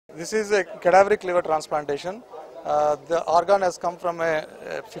This is a cadaveric liver transplantation. The organ has come from a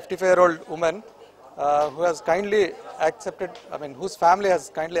 55-year-old woman who has kindly accepted, whose family has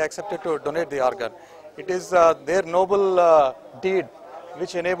kindly accepted to donate the organ. It is their noble deed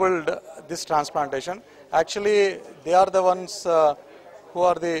which enabled this transplantation. Actually, they are the ones who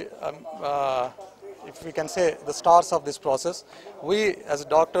are the, if we can say, the stars of this process. We as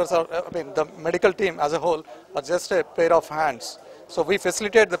doctors, the medical team as a whole, are just a pair of hands. So we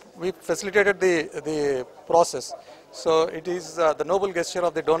facilitated the process. So it is the noble gesture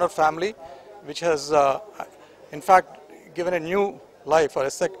of the donor family, which has in fact given a new life or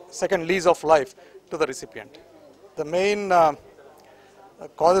a second lease of life to the recipient. The main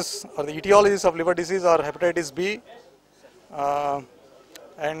causes or the etiologies of liver disease are hepatitis B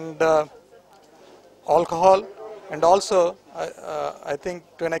and alcohol, and also I think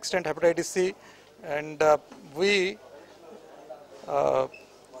to an extent hepatitis C, and we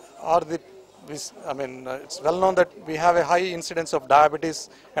it's well known that we have a high incidence of diabetes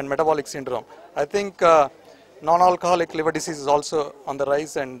and metabolic syndrome. I think non-alcoholic liver disease is also on the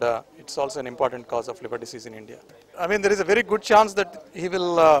rise, and it's also an important cause of liver disease in India. There is a very good chance that he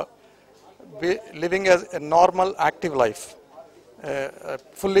will be living as a normal, active life, a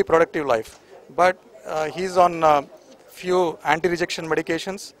fully productive life. But he's on few anti-rejection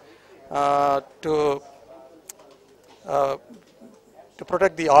medications to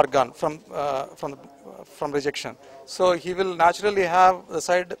protect the organ from rejection. So he will naturally have the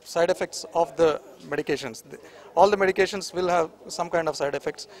side effects of the medications. All the medications will have some kind of side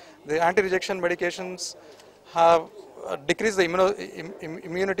effects. The anti-rejection medications have decreased the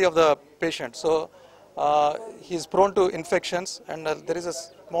immunity of the patient. So he is prone to infections, and there is a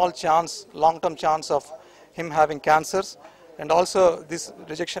small chance, long-term chance of him having cancers. And also these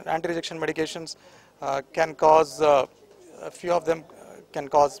anti-rejection medications can cause, a few of them can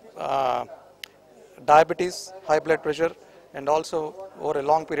cause diabetes, high blood pressure, and also over a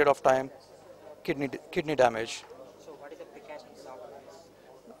long period of time, kidney damage. So what is the precautions of this?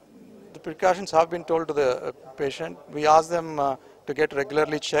 The precautions have been told to the patient. We ask them to get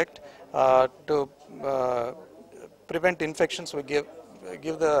regularly checked to prevent infections. We give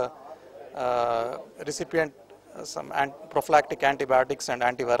the recipient some prophylactic antibiotics and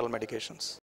antiviral medications.